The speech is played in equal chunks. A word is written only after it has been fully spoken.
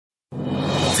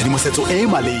tshedimosetso e e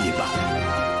maleba,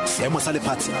 seemo sa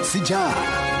lefatshe se jang,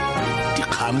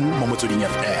 dikgang mo Motsweding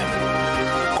FM,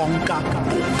 konka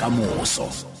bokamoso.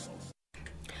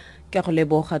 Ke go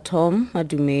leboga Tom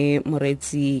madume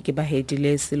moretsi ke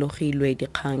bahedile Selogilwe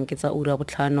dikgang ke tsa ura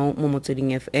Botlhano mo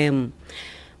Motsweding FM.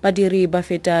 Badiri ba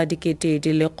feta dikete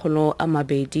di le kgolo a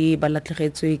mabedi ba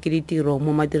latlhegetswe ke ditiro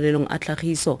mo madirelong a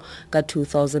tlhagiso ka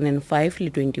 2005 le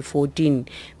 2014.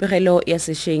 Pegelo ya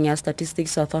sesheng ya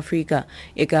Statistics South Africa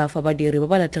e ka fa badiri ba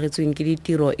ba latlhegetsweng ke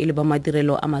ditiro e le ba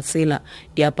madirelo a matsela,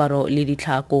 diaparo le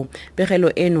ditlhako. Pegelo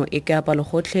eno e ka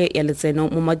palogotlhe ya letseno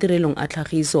mo madirelong a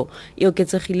tlhagiso e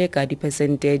oketsegile ka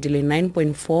dipersente di le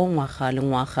 9.4 ngwaga le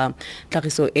ngwaga.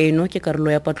 Tlhagiso eno ke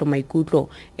karolo ya patlo maikutlo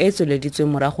e tsweleditswe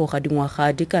morago ga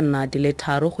dingwaga di ka nna di le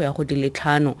 3 go ya go di le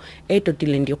 5 e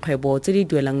totileng dikgwebo tse di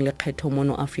duelang lekgetho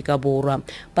mono Afrika Borwa.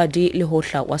 Padi le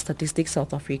hohla wa Statistics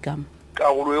South Africa.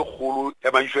 Kgolo e kgolo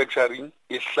ya manufacturing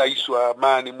e hlaiswa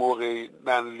mane mo re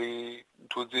nang le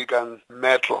ntho tse kang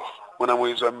metal mona mo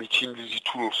etswa metšhini le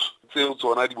di-tools tseo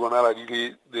tsona di bonala di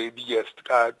le the biggest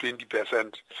ka 20%.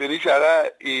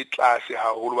 Furniture e tlase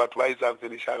haholo, batho ba etsang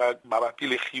furniture mabapi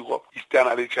le kgiro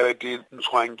istana le tšhelete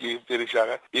ntshwang ke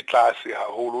furniture e tlase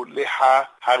haholo, le ha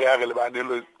re lebane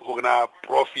le hore na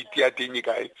profit ya teng e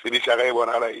kae. Furniture e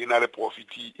bonala e na le profit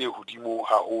e hodimo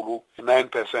haholo,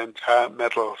 9%, ha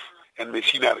metals and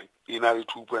machinery e na le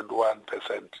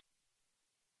 2.1%.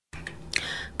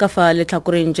 Ka fa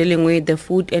letlhakoreng je lengwe the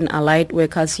Food and Allied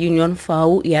Workers Union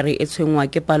FAO ya re e tshwengwa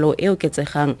ke palo e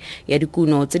oketsegang ya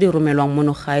dikuno tse di romelwang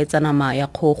mono gae tsa nama ya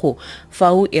kgogo.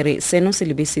 FAO e re seno se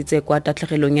lebisitse kwa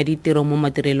tatlhegelong ya ditiro mo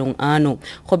madirelong ano.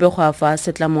 Go begwa fa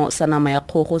setlamo sa nama ya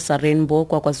kgogo sa Rainbow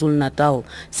kwa KwaZulu-Natal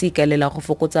se ikaelela go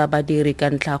fokotsa badiri ka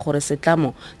ntlha gore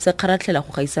setlamo se kgaratlhela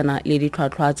go gaisana le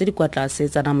ditlhwatlhwa tse di kwa tlase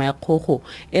tsa nama ya kgogo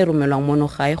e romelwang mono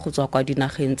gae go tswa kwa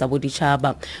dinageng tsa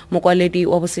boditšhaba. Mokwaledi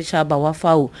wa bosetšhaba wa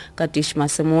FAO Katish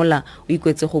Masemola o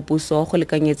ikwetse go puso go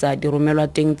lekanyetsa diromelwa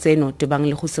teng tseno tebang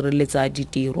le go sireletsa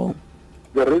ditiro.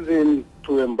 The reason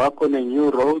to embark on a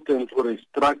new road and to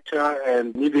restructure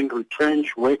and even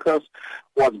retrench workers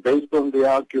was based on the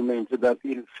argument that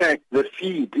in fact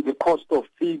the cost of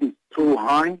feed is too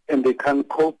high and they can't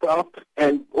cope up.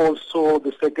 And also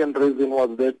the second reason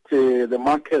was that the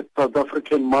market, South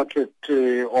African market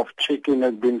of chicken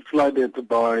has been flooded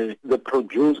by the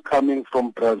produce coming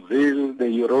from Brazil, the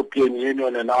European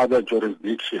Union and other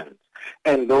jurisdictions.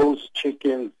 And those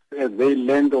chickens, as they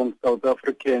land on South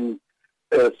African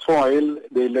soil,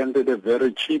 they land at a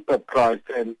very cheaper price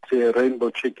and rainbow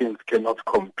chickens cannot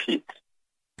compete.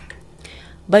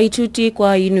 Baithuti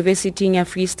kwa University ya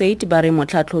Free State ba re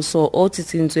motlhatlhoso o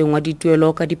tsitsintsweng wa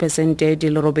dituelo ka dipersente di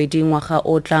le 8 ngwaga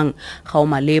o tlang ga o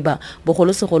maleba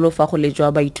bogolosegolo fa go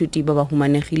lejwa baithuti ba ba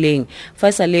humanegileng. Fa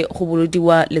e sale go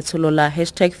bolodiwa letsholo la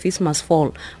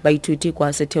 #FeesMustFall, baithuti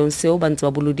kwa setheong seo ba ntse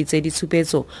ba boloditse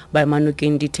ditshupetso ba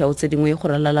emanokeng ditheo tse dingwe go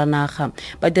ralala naga.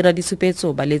 Ba dira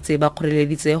ditshupetso ba letse ba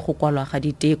kgoreleditse go kwalwa ga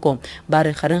diteko. Ba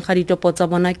re gareng ga ditopo tsa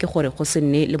bona ke gore go se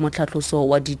nne le motlhatlhoso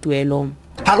wa dituelo.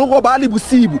 Ha re go ba le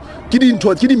bosibu ke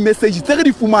dintho ke di-message tse re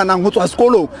di fumanang go tswa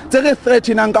sekolong tse re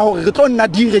threatenang ka gore re tlo nna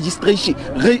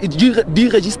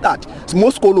di-registered mo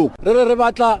sekolong. Re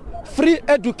batla free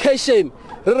education,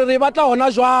 re batla hona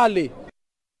jwale.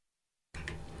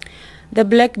 The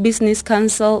Black Business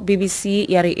Council BBC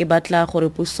ya re e batla gore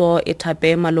puso e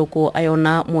thape maloko a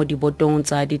yona mo dibotong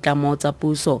tsa ditlamo tsa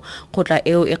puso. Kgotla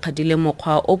eo e kgadile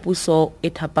mokgwa o puso e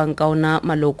thapang ka ona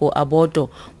maloko a boto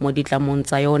mo ditlamong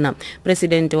tsa yona.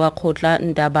 Presidente wa kgotla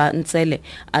Ndaba Ntsele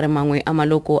a re mangwe a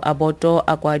maloko a boto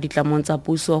a kwa ditlamong tsa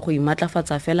puso go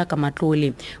imatlafatsa fela ka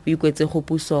matlole. O ikwetse go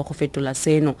puso go fetola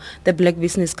seno. The Black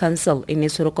Business Council e ne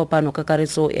tshwere kopano ka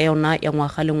karetso ya yona ya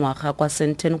ngwaga le ngwaga kwa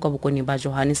Sandton kwa bokone ba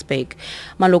Johannesburg.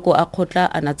 Maloko a kgotla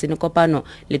a natsene kopano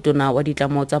le tona wa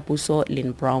ditlamo tsa puso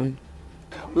Lynn Brown.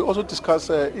 We also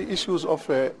discuss issues of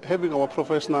having our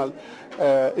professional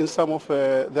in some of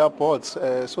their boards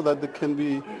so that they can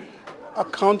be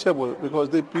accountable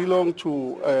because they belong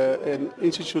to an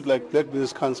institute like Black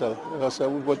Business Council. Because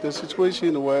we've got a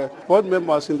situation where board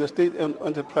members in the state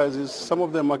enterprises, some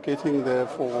of them are getting there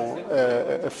for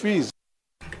fees.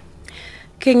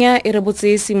 Kenya e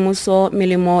rebotse semmuso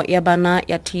melemo ya bana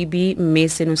ya TB mme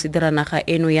seno se dira naga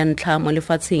eno ya ntlha mo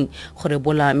lefatsheng gore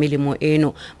bola melemo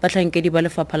eno. Batlhankedi ba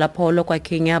lefapha la pholo kwa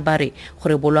Kenya ba re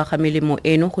gore bolwa ga melemo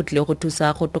eno go tle go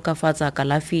thusa go tokafatsa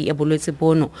kalafi ya bolwetse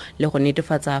bono le go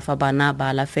netefatsa fa bana ba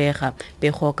alafega.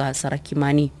 Pegelo ka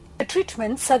Sarakimani. The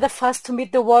treatments are the first to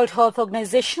meet the World Health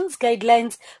Organization's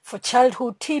guidelines for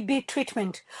childhood TB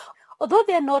treatment. Although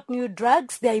they are not new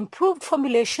drugs, they are improved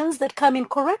formulations that come in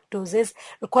correct doses,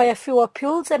 require fewer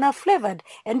pills, and are flavored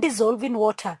and dissolve in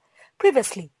water.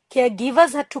 Previously,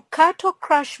 caregivers had to cut or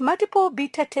crush multiple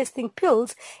beta-testing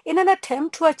pills in an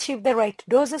attempt to achieve the right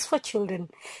doses for children.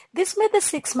 This made the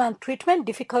 6-month treatment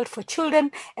difficult for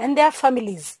children and their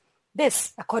families.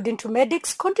 This, according to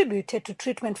medics, contributed to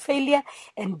treatment failure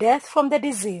and death from the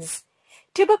disease.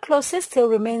 Tuberculosis still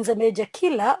remains a major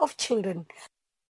killer of children.